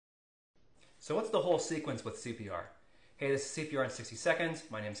So what's the whole sequence with CPR? Hey, this is CPR in 60 seconds.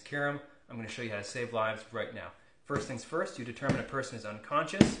 My name's Kiram. I'm going to show you how to save lives right now. First things first, you determine a person is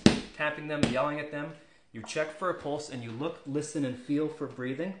unconscious, tapping them, yelling at them. You check for a pulse and you look, listen, and feel for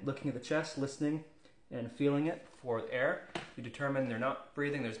breathing, looking at the chest, listening and feeling it for air. You determine they're not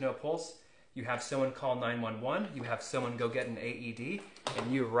breathing, there's no pulse. You have someone call 911, you have someone go get an AED,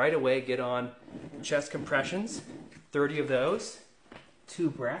 and you right away get on chest compressions, 30 of those,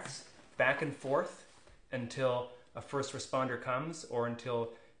 2 breaths, back and forth until a first responder comes, or until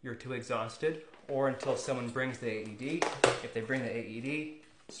you're too exhausted, or until someone brings the AED. If they bring the AED,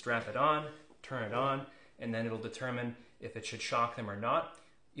 strap it on, turn it on, and then it'll determine if it should shock them or not.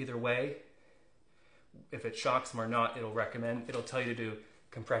 Either way, if it shocks them or not, it'll tell you to do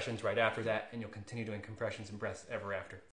compressions right after that, and you'll continue doing compressions and breaths ever after.